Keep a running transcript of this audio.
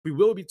we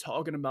will be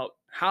talking about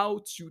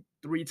how to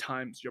 3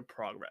 times your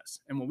progress.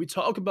 And when we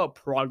talk about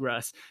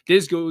progress,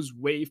 this goes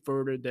way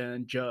further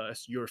than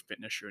just your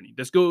fitness journey.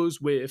 This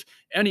goes with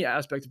any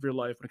aspect of your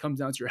life when it comes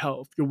down to your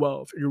health, your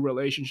wealth, your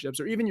relationships,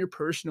 or even your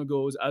personal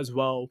goals as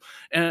well.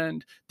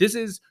 And this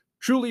is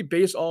truly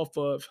based off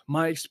of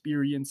my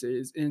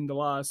experiences in the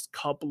last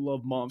couple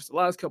of months, the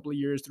last couple of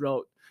years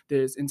throughout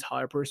this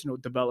entire personal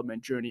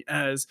development journey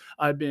as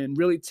I've been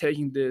really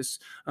taking this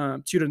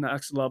to the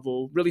next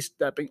level, really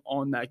stepping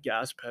on that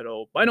gas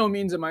pedal. By no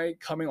means am I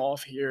coming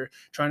off here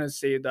trying to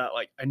say that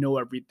like I know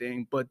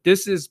everything, but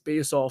this is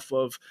based off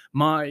of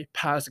my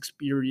past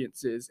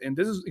experiences. And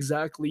this is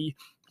exactly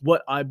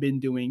what I've been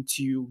doing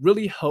to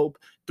really help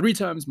 3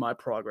 times my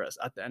progress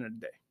at the end of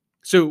the day.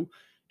 So,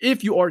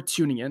 if you are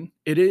tuning in,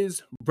 it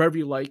is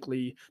very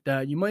likely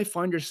that you might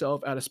find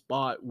yourself at a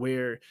spot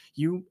where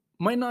you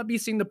might not be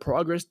seeing the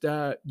progress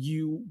that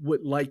you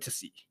would like to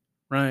see,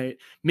 right?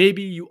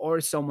 Maybe you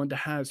are someone that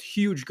has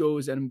huge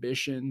goals and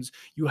ambitions.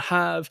 You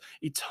have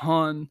a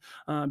ton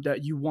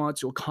that you want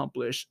to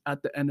accomplish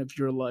at the end of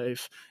your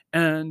life,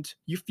 and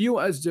you feel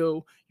as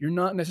though you're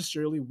not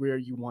necessarily where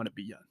you want to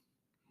be yet,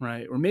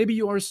 right? Or maybe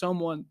you are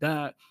someone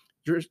that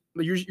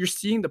you're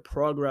seeing the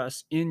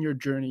progress in your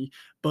journey,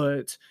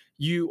 but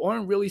you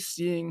aren't really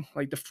seeing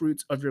like the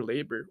fruits of your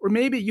labor. Or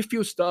maybe you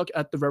feel stuck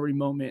at the very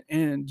moment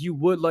and you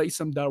would like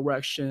some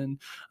direction.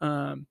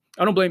 I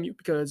don't blame you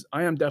because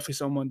I am definitely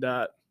someone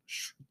that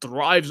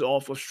thrives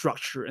off of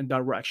structure and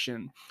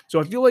direction.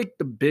 So I feel like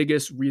the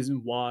biggest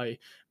reason why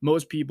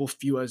most people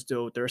feel as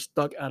though they're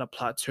stuck at a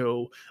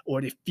plateau,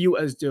 or they feel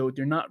as though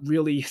they're not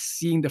really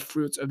seeing the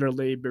fruits of their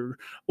labor,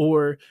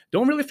 or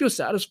don't really feel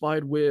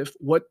satisfied with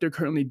what they're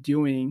currently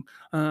doing.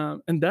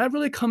 And that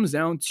really comes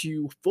down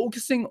to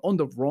focusing on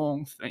the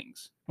wrong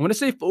things. And when I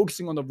say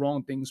focusing on the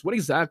wrong things, what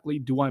exactly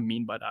do I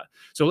mean by that?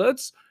 So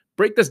let's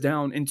break this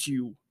down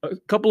into a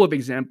couple of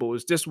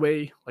examples. This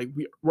way, like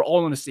we're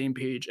all on the same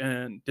page,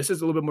 and this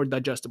is a little bit more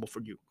digestible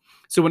for you.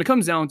 So when it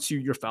comes down to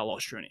your fat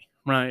loss journey,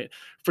 right?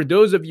 For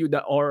those of you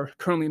that are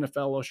currently in a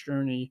fat loss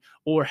journey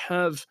or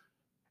have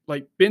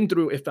like been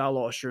through a fat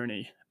loss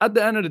journey, at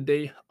the end of the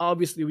day,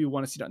 obviously we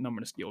want to see that number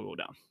on the scale go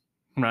down,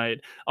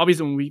 right?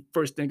 Obviously, when we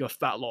first think of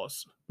fat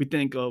loss, we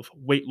think of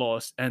weight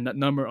loss and that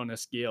number on a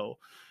scale.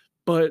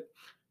 But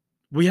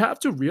we have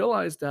to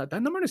realize that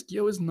that number on a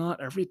scale is not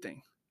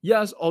everything.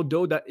 Yes,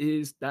 although that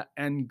is that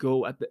end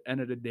goal at the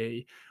end of the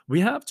day, we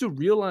have to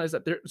realize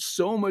that there's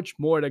so much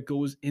more that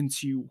goes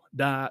into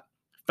that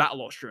fat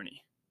loss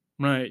journey,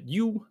 right?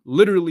 You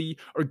literally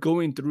are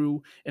going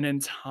through an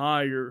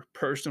entire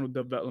personal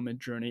development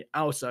journey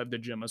outside of the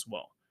gym as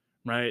well,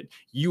 right?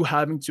 You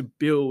having to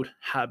build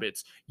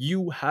habits,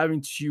 you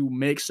having to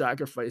make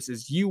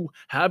sacrifices, you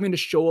having to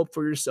show up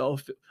for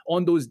yourself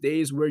on those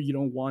days where you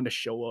don't want to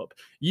show up,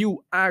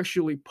 you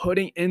actually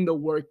putting in the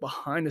work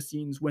behind the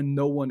scenes when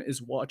no one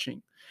is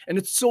watching. And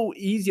it's so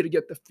easy to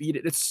get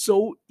defeated. It's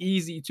so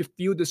easy to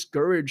feel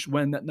discouraged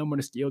when that number on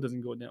the scale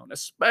doesn't go down,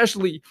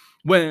 especially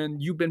when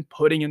you've been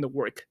putting in the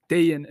work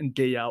day in and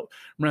day out,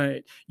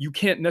 right? You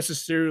can't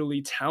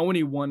necessarily tell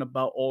anyone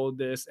about all of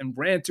this and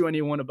rant to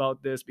anyone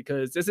about this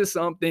because this is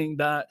something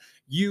that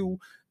you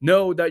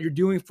know that you're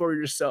doing for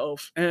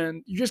yourself,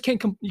 and you just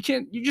can't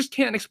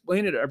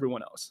explain it to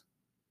everyone else,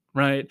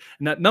 right?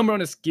 And that number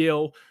on a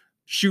scale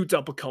shoots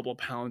up a couple of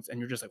pounds, and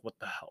you're just like, what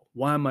the hell?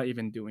 Why am I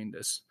even doing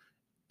this?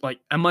 Like,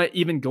 am I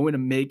even going to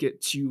make it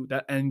to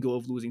that end goal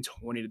of losing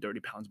 20 to 30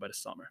 pounds by the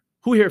summer?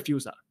 Who here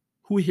feels that?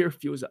 Who here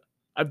feels that?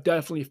 I've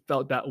definitely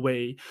felt that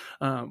way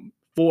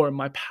for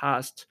my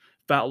past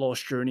fat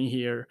loss journey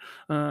here.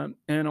 And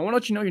I want to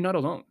let you know you're not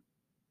alone.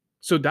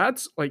 So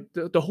that's like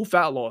the whole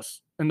fat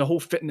loss and the whole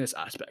fitness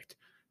aspect.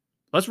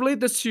 Let's relate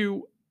this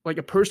to like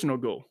a personal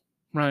goal,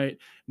 right?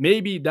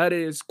 Maybe that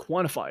is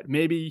quantified.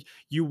 Maybe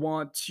you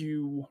want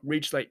to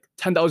reach like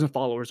 10,000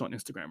 followers on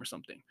Instagram or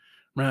something,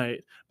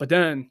 right? But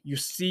then you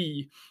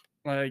see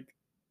like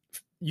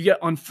you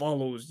get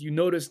unfollows. You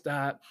notice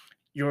that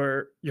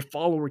your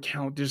follower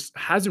count just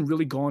hasn't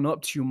really gone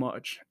up too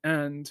much,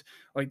 and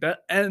like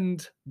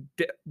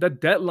that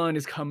deadline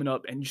is coming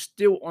up, and you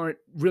still aren't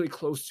really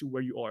close to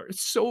where you are.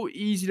 It's so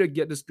easy to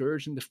get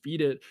discouraged and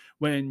defeated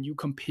when you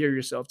compare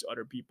yourself to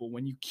other people.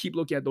 When you keep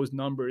looking at those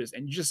numbers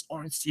and you just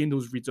aren't seeing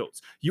those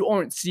results, you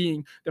aren't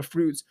seeing the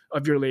fruits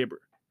of your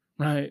labor,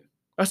 right?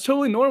 That's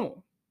totally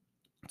normal.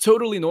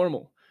 Totally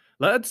normal.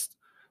 Let's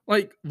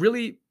like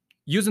really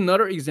use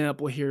another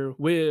example here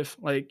with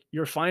like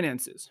your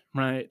finances,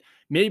 right?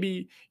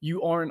 Maybe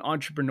you are an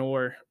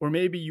entrepreneur, or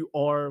maybe you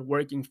are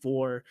working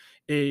for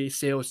a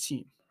sales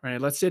team,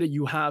 right? Let's say that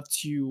you have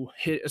to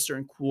hit a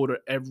certain quota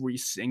every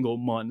single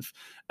month.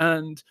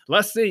 And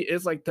let's say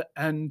it's like the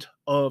end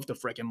of the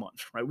freaking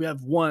month, right? We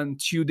have 1,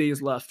 2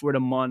 days left for the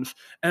month,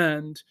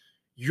 and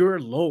you're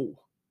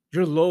low.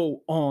 You're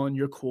low on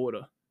your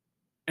quota,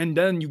 and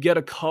then you get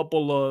a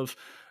couple of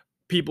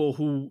people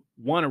who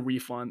want a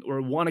refund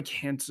or want to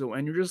cancel,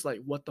 and you're just like,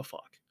 what the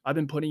fuck? I've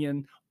been putting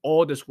in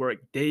all this work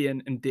day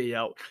in and day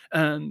out,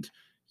 and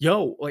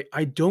yo, like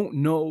I don't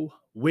know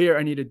where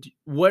I need to do,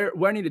 where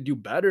I need to do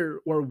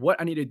better or what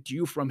I need to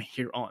do from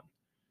here on.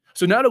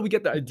 So now that we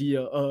get the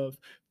idea of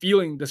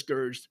feeling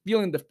discouraged,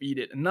 feeling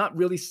defeated, and not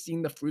really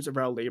seeing the fruits of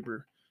our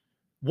labor,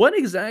 what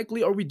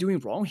exactly are we doing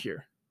wrong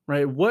here?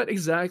 Right? What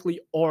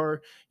exactly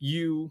are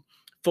you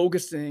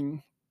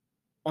focusing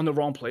on the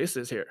wrong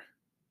places here?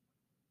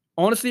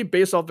 Honestly,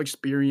 based off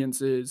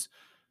experiences,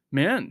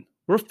 man,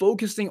 we're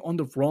focusing on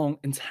the wrong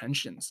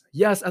intentions.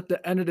 Yes, at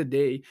the end of the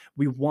day,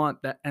 we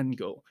want that end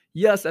goal.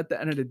 Yes, at the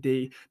end of the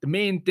day, the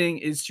main thing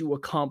is to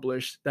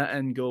accomplish that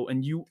end goal,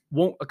 and you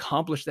won't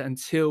accomplish that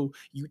until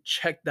you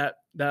check that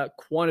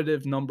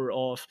quantitative number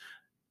off.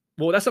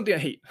 Well, that's something I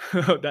hate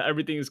that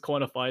everything is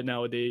quantified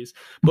nowadays.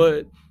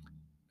 But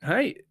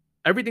hey,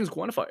 everything's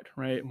quantified,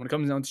 right? When it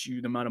comes down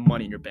to the amount of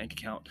money in your bank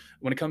account,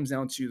 when it comes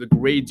down to the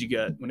grades you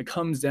get, when it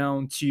comes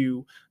down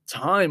to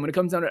time, when it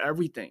comes down to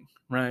everything,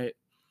 right?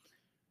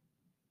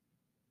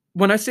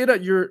 When I say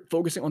that you're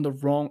focusing on the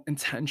wrong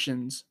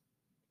intentions,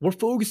 we're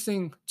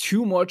focusing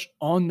too much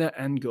on the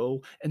end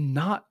goal and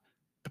not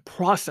the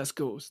process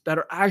goals that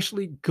are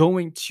actually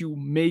going to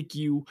make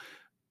you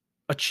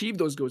achieve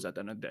those goals at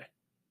the end of the day.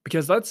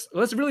 Because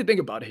let's really think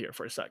about it here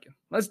for a second.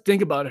 Let's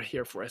think about it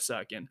here for a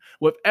second.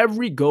 With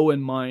every goal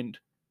in mind,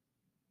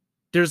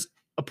 there's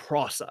a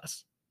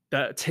process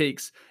that it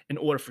takes in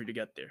order for you to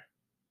get there.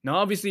 Now,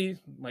 obviously,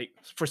 like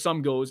for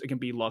some goals, it can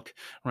be luck,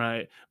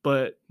 right?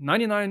 But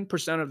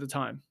 99% of the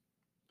time,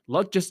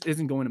 luck just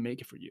isn't going to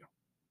make it for you.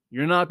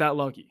 You're not that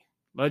lucky.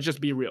 Let's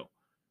just be real.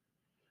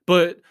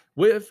 But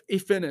with a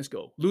fitness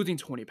goal, losing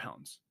 20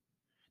 pounds,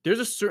 there's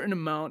a certain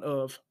amount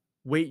of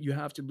weight you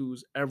have to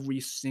lose every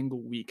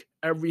single week,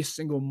 every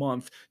single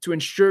month to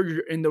ensure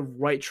you're in the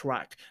right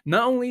track.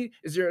 Not only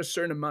is there a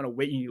certain amount of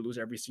weight you need to lose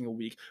every single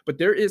week, but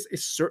there is a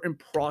certain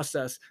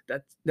process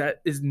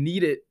that is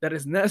needed, that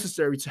is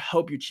necessary to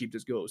help you achieve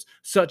these goals,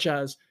 such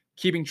as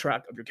keeping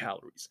track of your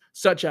calories,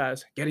 such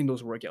as getting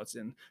those workouts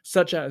in,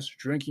 such as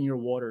drinking your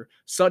water,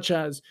 such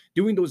as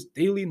doing those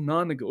daily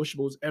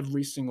non-negotiables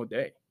every single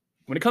day.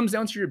 When it comes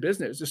down to your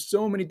business, there's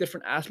so many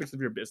different aspects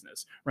of your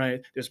business,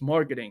 right? There's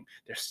marketing,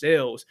 there's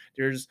sales,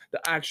 there's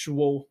the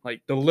actual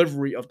like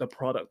delivery of the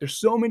product. There's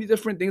so many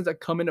different things that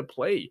come into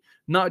play,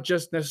 not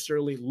just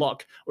necessarily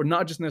luck, or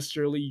not just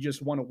necessarily you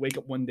just want to wake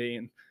up one day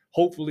and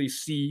hopefully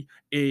see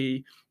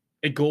a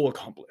goal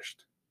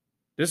accomplished.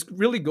 This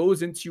really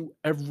goes into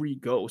every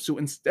goal. So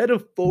instead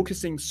of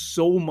focusing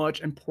so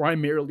much and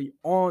primarily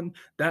on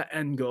that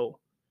end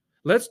goal,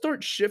 let's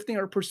start shifting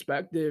our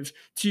perspective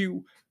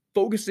to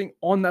focusing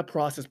on that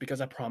process,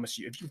 because I promise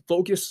you, if you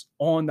focus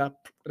on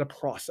the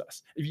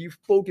process, if you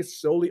focus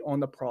solely on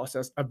the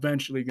process,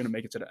 eventually you're going to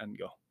make it to the end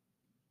goal.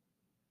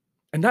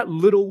 And that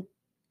little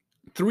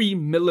 3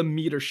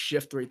 millimeter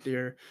shift right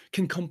there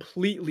can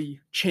completely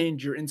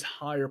change your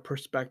entire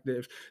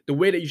perspective, the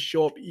way that you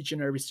show up each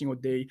and every single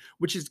day,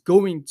 which is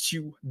going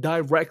to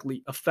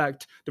directly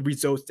affect the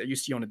results that you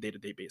see on a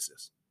day-to-day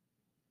basis.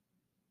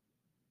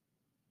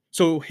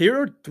 So here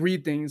are three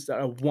things that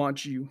I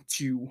want you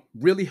to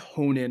really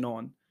hone in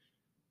on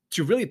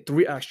to really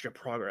 3x your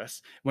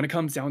progress when it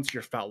comes down to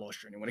your fat loss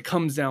journey, when it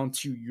comes down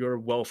to your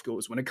wealth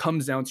goals, when it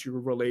comes down to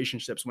your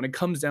relationships, when it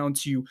comes down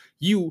to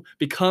you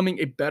becoming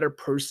a better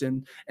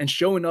person and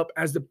showing up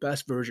as the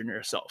best version of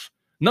yourself.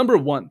 Number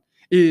one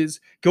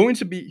is going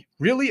to be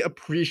really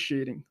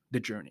appreciating the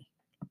journey.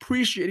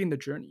 Appreciating the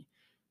journey.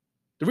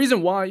 The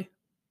reason why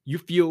you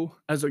feel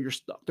as though you're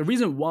stuck, the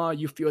reason why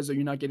you feel as though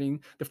you're not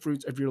getting the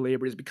fruits of your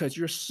labor is because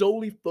you're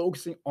solely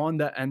focusing on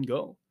that end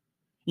goal.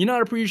 You're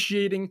not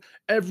appreciating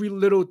every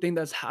little thing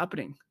that's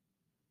happening.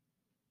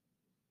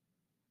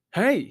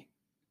 Hey,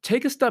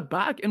 take a step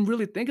back and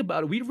really think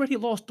about it. We already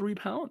lost 3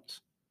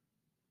 pounds,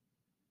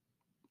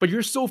 but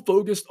you're so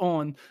focused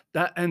on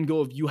that end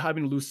goal of you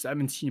having to lose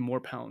 17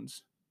 more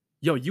pounds.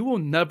 Yo, you will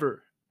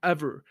never,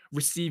 ever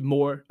receive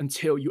more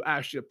until you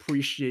actually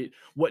appreciate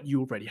what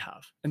you already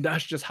have. And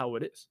that's just how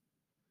it is.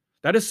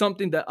 That is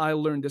something that I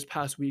learned this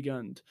past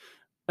weekend.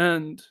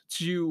 And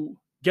to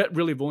get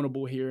really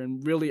vulnerable here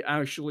and really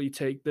actually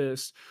take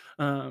this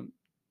um,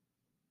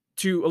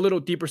 to a little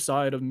deeper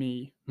side of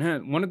me,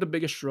 man, one of the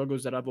biggest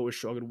struggles that I've always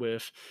struggled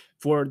with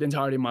for the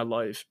entirety of my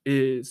life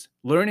is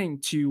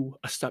learning to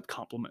accept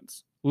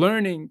compliments,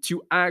 learning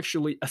to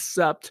actually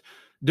accept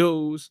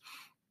those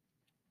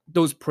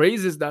those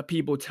praises that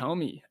people tell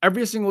me.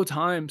 Every single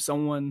time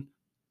someone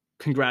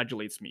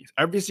congratulates me,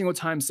 every single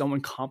time someone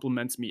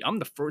compliments me, I'm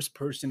the first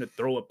person to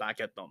throw it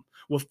back at them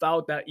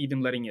without that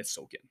even letting it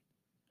soak in.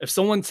 If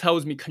someone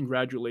tells me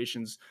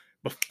congratulations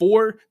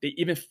before they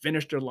even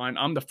finish their line,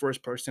 I'm the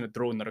first person to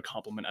throw another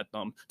compliment at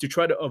them to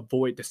try to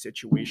avoid the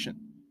situation.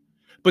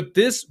 But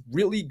this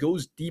really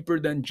goes deeper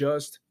than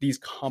just these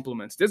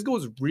compliments. This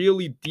goes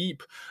really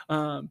deep,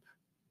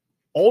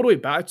 all the way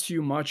back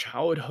to my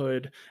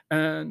childhood.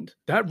 And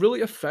that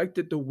really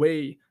affected the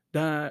way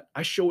that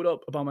I showed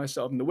up about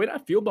myself and the way that I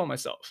feel about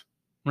myself.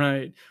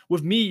 Right.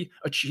 With me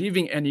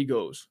achieving any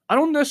goals, I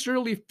don't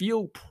necessarily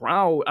feel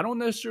proud. I don't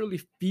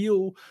necessarily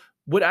feel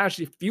what it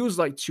actually feels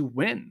like to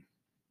win.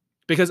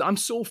 because I'm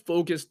so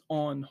focused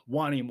on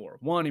wanting more,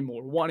 wanting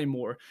more, wanting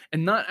more,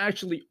 and not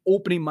actually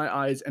opening my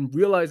eyes and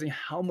realizing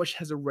how much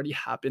has already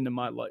happened in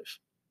my life.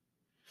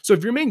 So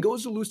if your main goal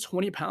is to lose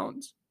 20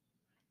 pounds,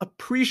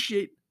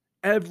 appreciate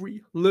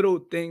every little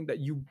thing that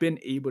you've been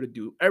able to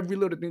do, every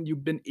little thing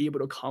you've been able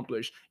to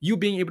accomplish, you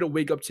being able to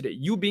wake up today,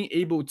 you being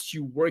able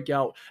to work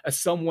out as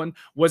someone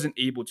wasn't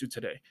able to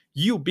today,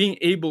 you being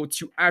able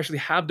to actually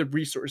have the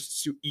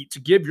resources to eat, to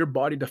give your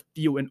body the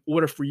fuel in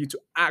order for you to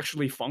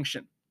actually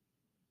function.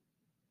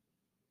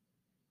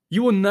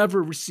 You will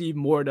never receive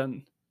more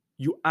than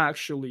you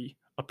actually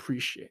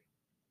appreciate.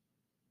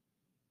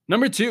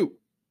 Number two,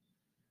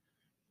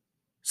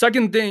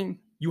 second thing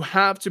you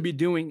have to be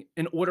doing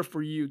in order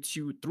for you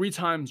to three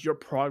times your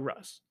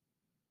progress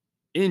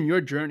in your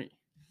journey.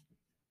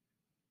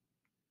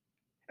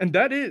 And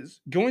that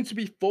is going to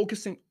be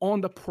focusing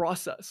on the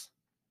process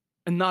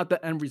and not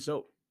the end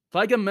result.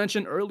 Like I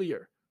mentioned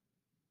earlier,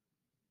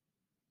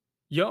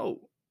 yo,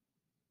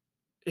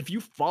 if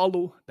you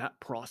follow that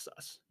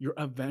process, you're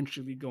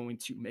eventually going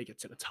to make it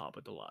to the top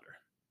of the ladder.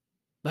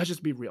 Let's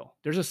just be real.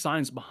 There's a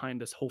science behind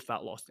this whole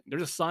fat loss thing.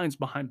 There's a science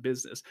behind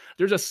business.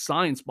 There's a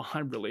science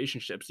behind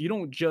relationships. You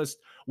don't just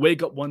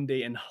wake up one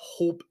day and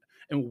hope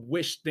and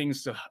wish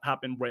things to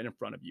happen right in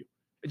front of you.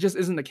 It just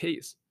isn't the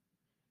case.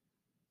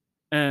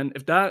 And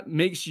if that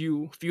makes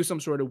you feel some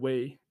sort of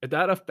way, if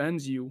that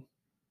offends you,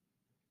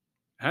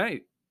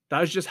 hey,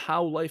 that's just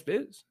how life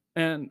is.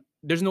 And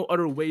there's no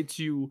other way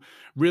to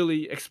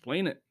really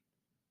explain it.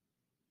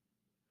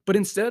 But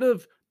instead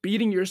of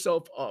beating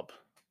yourself up,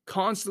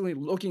 constantly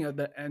looking at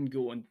the end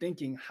goal and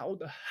thinking, how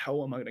the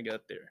hell am I going to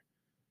get there?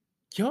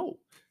 Yo,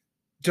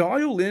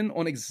 dial in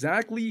on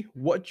exactly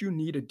what you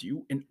need to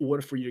do in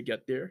order for you to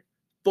get there.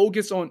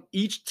 Focus on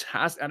each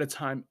task at a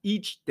time,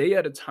 each day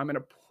at a time. And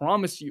I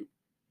promise you,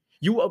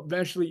 you will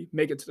eventually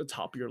make it to the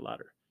top of your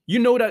ladder. You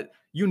know that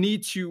you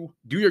need to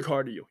do your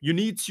cardio. You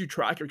need to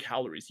track your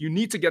calories. You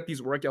need to get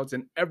these workouts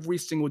in every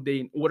single day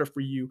in order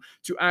for you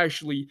to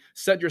actually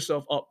set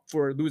yourself up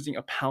for losing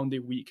a pound a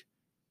week.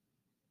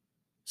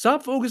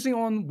 Stop focusing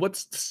on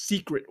what's the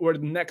secret or the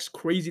next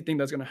crazy thing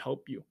that's going to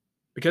help you,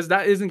 because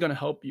that isn't going to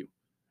help you.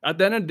 At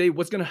the end of the day,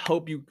 what's going to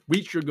help you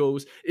reach your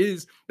goals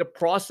is the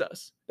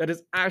process that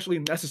is actually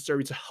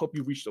necessary to help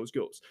you reach those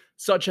goals,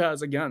 such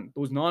as, again,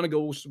 those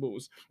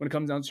non-negotiables when it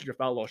comes down to your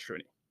fat loss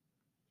journey.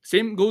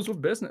 Same goes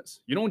with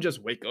business. You don't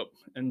just wake up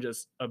and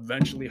just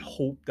eventually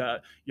hope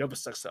that you have a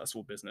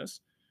successful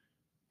business.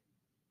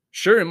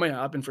 Sure, it might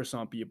happen for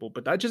some people,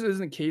 but that just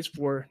isn't the case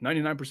for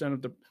 99%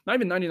 of the, not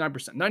even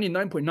 99%,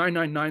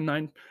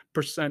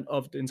 99.9999%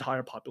 of the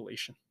entire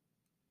population.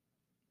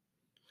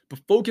 But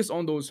focus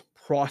on those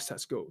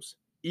process goals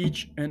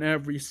each and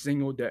every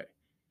single day,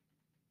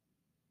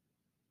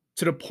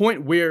 to the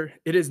point where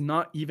it is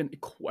not even a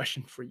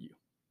question for you.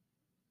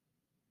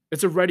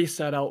 It's already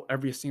set out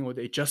every single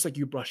day, just like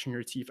you brushing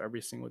your teeth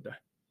every single day.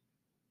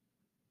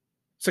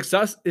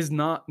 Success is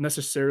not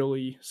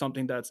necessarily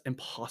something that's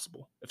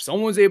impossible. If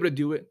someone's able to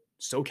do it,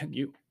 so can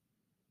you.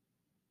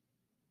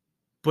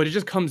 But it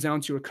just comes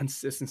down to a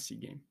consistency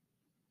game.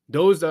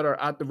 Those that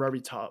are at the very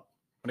top,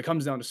 when it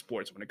comes down to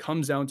sports, when it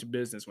comes down to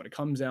business, when it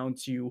comes down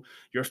to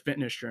your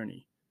fitness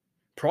journey,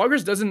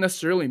 progress doesn't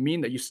necessarily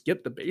mean that you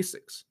skip the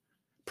basics.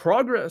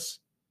 Progress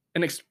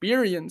and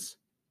experience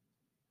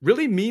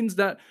really means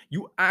that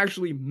you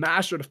actually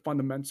master the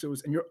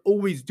fundamentals and you're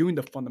always doing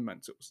the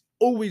fundamentals,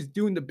 always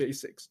doing the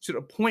basics to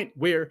the point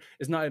where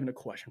it's not even a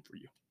question for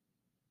you.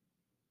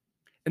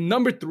 And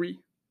number three,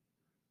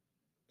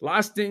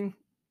 last thing,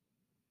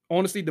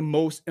 honestly, the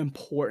most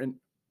important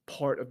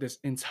part of this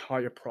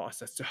entire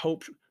process to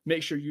help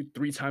make sure you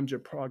three times your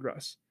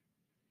progress.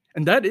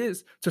 And that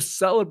is to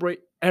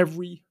celebrate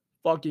every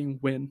fucking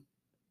win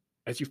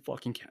as you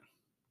fucking can.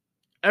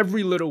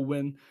 Every little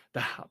win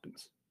that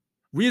happens.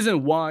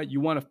 Reason why you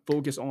want to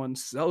focus on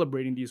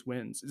celebrating these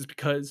wins is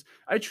because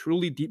I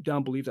truly deep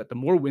down believe that the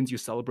more wins you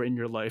celebrate in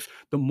your life,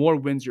 the more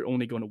wins you're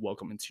only going to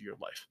welcome into your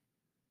life.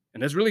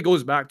 And this really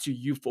goes back to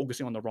you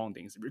focusing on the wrong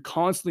things. If you're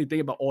constantly thinking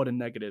about all the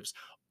negatives,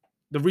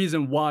 the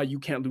reason why you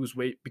can't lose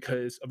weight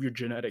because of your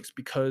genetics,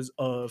 because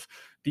of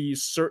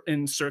these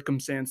certain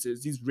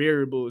circumstances, these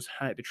variables,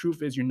 hey, the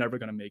truth is you're never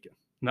going to make it.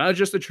 Not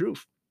just the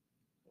truth.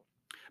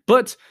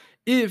 But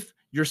if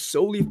you're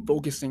solely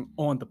focusing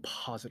on the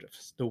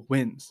positives, the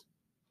wins,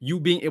 you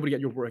being able to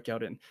get your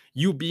workout in,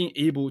 you being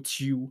able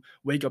to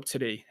wake up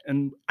today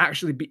and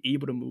actually be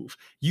able to move,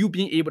 you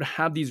being able to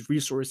have these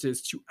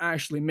resources to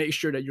actually make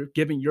sure that you're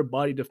giving your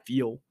body to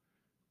feel,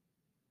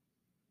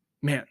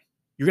 man,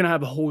 you're going to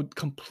have a whole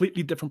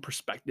completely different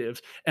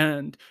perspective.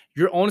 And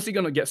you're honestly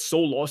going to get so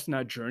lost in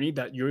that journey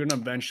that you're going to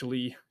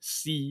eventually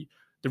see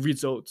the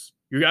results.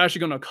 You're actually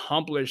going to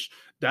accomplish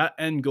that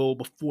end goal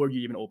before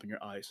you even open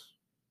your eyes.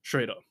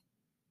 Straight up.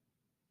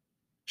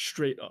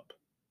 Straight up.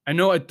 I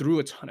know I threw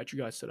a ton at you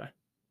guys today.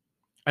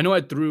 I know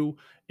I threw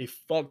a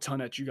fuck ton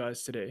at you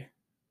guys today.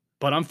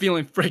 But I'm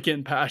feeling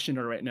freaking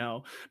passionate right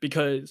now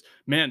because,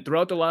 man,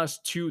 throughout the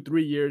last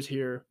 2-3 years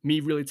here,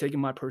 me really taking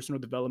my personal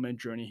development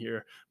journey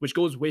here, which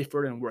goes way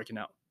further than working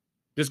out.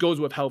 This goes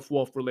with health,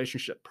 wealth,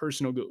 relationship,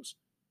 personal goals.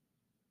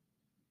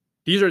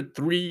 These are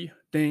three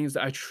things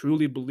that I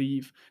truly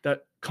believe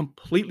that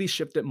completely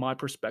shifted my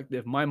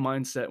perspective, my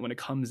mindset when it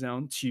comes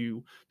down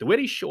to the way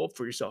that you show up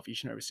for yourself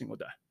each and every single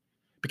day.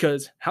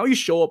 Because how you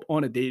show up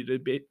on a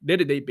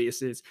day-to-day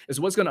basis is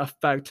what's going to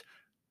affect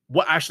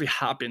what actually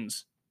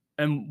happens.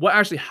 And what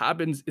actually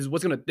happens is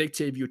what's going to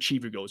dictate if you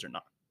achieve your goals or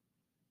not.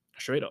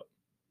 Straight up.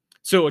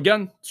 So,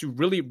 again, to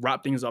really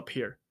wrap things up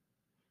here,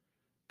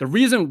 the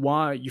reason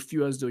why you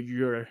feel as though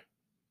you're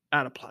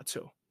at a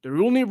plateau, the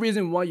only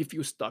reason why you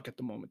feel stuck at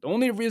the moment, the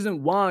only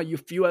reason why you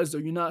feel as though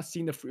you're not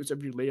seeing the fruits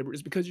of your labor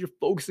is because you're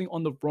focusing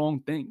on the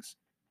wrong things.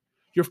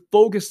 You're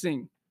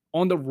focusing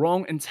on the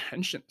wrong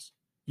intentions.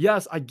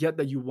 Yes, I get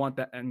that you want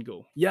that end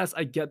goal. Yes,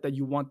 I get that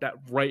you want that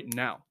right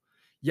now.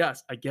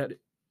 Yes, I get it.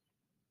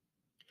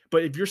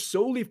 But if you're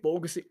solely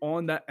focusing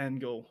on that end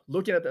goal,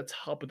 looking at the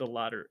top of the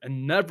ladder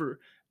and never,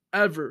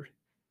 ever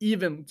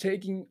even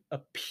taking a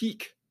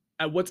peek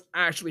at what's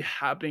actually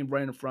happening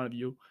right in front of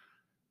you,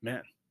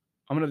 man,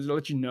 I'm going to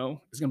let you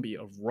know it's going to be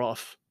a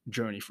rough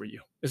journey for you.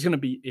 It's going to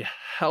be a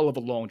hell of a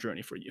long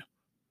journey for you.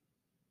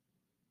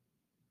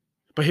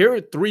 But here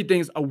are three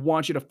things I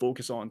want you to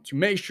focus on to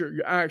make sure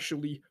you're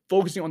actually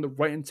focusing on the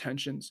right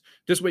intentions.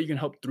 This way, you can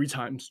help three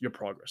times your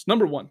progress.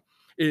 Number one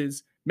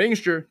is making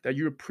sure that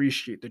you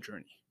appreciate the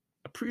journey.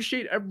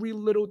 Appreciate every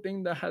little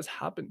thing that has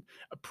happened.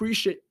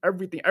 Appreciate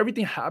everything.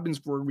 Everything happens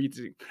for a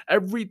reason.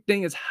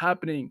 Everything is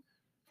happening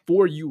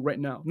for you right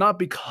now, not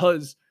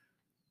because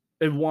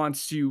it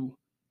wants to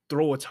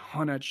throw a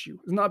ton at you.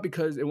 It's not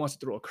because it wants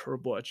to throw a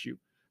curveball at you.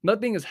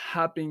 Nothing is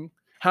happening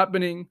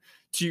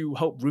to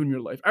help ruin your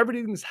life.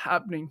 Everything is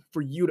happening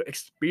for you to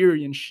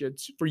experience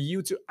shit, for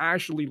you to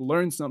actually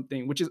learn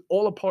something, which is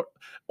all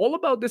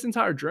about this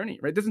entire journey,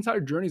 right? This entire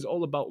journey is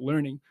all about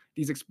learning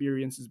these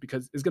experiences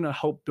because it's gonna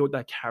help build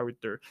that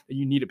character that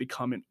you need to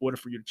become in order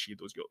for you to achieve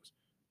those goals.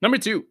 Number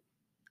two,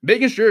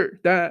 making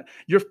sure that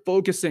you're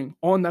focusing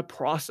on that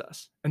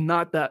process and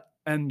not that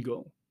end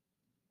goal.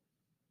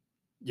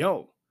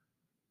 Yo,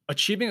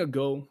 achieving a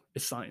goal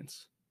is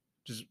science.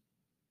 Just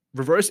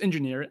reverse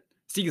engineer it,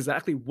 see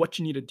exactly what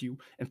you need to do,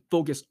 and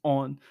focus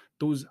on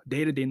those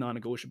day to day non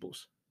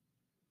negotiables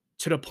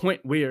to the point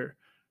where,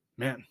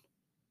 man,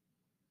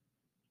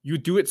 you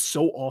do it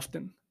so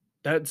often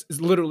that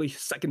it's literally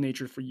second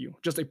nature for you,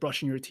 just like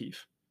brushing your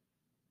teeth,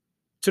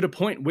 to the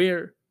point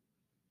where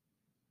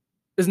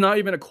it's not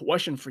even a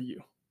question for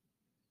you.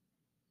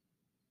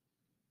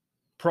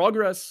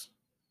 Progress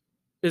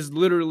is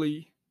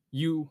literally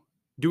you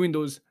doing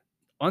those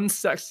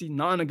unsexy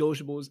non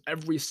negotiables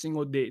every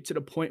single day to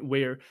the point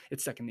where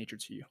it's second nature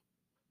to you.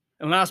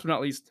 And last but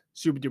not least,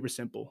 super duper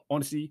simple.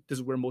 Honestly, this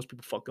is where most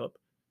people fuck up.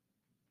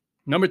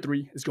 Number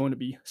three is going to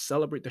be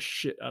celebrate the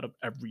shit out of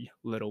every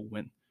little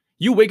win.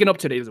 You waking up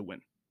today is a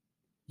win.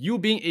 You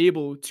being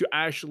able to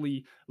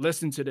actually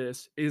listen to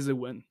this is a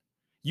win.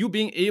 You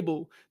being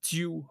able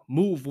to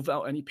move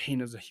without any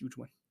pain is a huge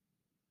win.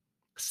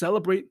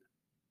 Celebrate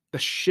the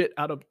shit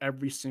out of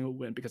every single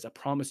win because I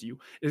promise you,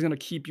 it's going to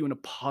keep you in a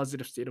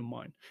positive state of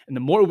mind. And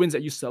the more wins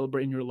that you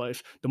celebrate in your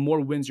life, the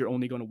more wins you're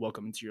only going to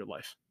welcome into your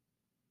life.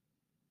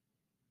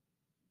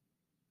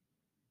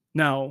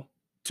 Now,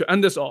 to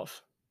end this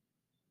off,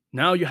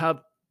 now you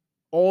have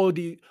all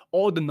the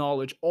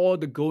knowledge, all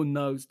the gold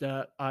nuggets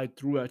that I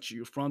threw at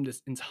you from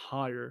this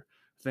entire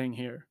thing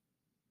here.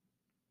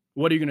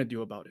 What are you going to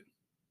do about it?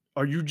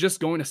 Are you just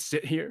going to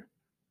sit here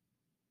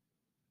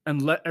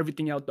and let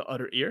everything out the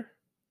other ear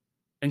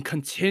and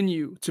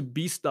continue to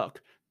be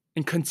stuck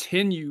and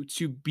continue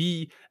to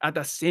be at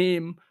the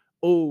same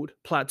old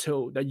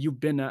plateau that you've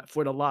been at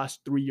for the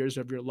last 3 years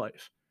of your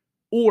life?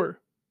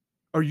 Or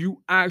are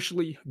you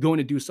actually going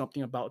to do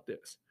something about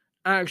this?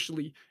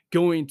 Actually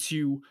going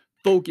to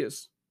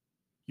focus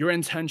your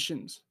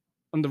intentions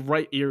on the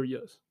right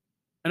areas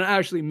and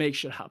actually make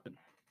shit happen?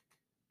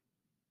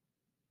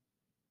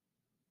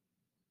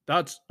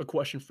 That's a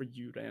question for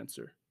you to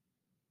answer.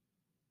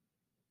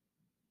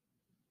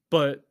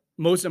 But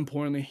most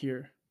importantly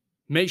here,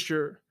 make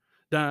sure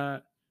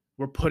that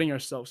we're putting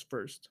ourselves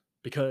first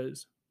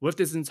because with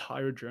this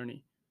entire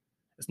journey,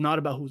 it's not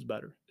about who's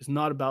better. It's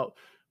not about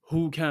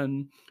who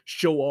can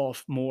show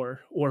off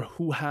more or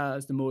who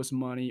has the most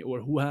money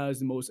or who has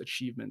the most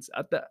achievements.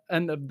 At the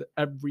end of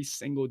every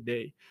single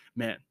day,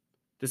 man,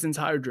 this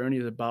entire journey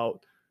is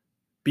about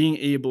being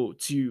able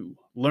to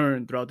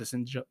learn throughout this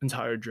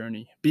entire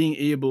journey, being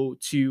able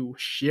to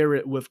share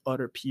it with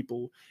other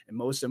people, and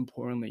most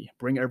importantly,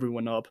 bring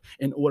everyone up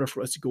in order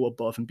for us to go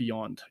above and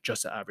beyond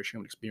just the average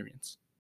human experience.